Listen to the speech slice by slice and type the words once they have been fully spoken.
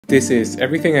This is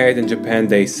Everything I Ate in Japan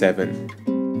Day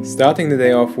 7. Starting the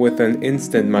day off with an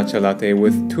instant matcha latte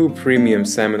with 2 premium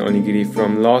salmon onigiri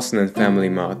from Lawson and Family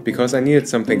Mart because I needed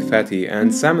something fatty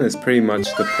and salmon is pretty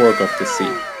much the pork of the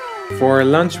sea. For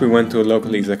lunch we went to a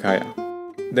local izakaya.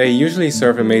 They usually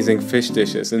serve amazing fish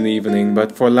dishes in the evening,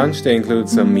 but for lunch they include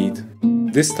some meat.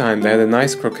 This time they had a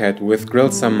nice croquette with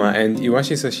grilled samma and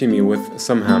iwashi sashimi with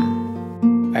some ham.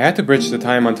 I had to bridge the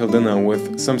time until dinner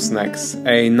with some snacks,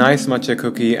 a nice matcha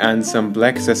cookie and some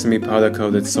black sesame powder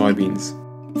coated soybeans.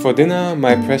 For dinner,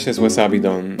 my precious wasabi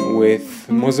don with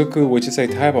mozuku, which is a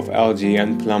type of algae,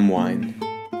 and plum wine.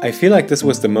 I feel like this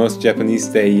was the most Japanese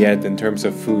day yet in terms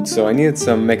of food, so I needed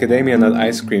some macadamia nut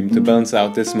ice cream to balance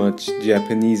out this much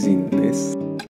Japanesiness.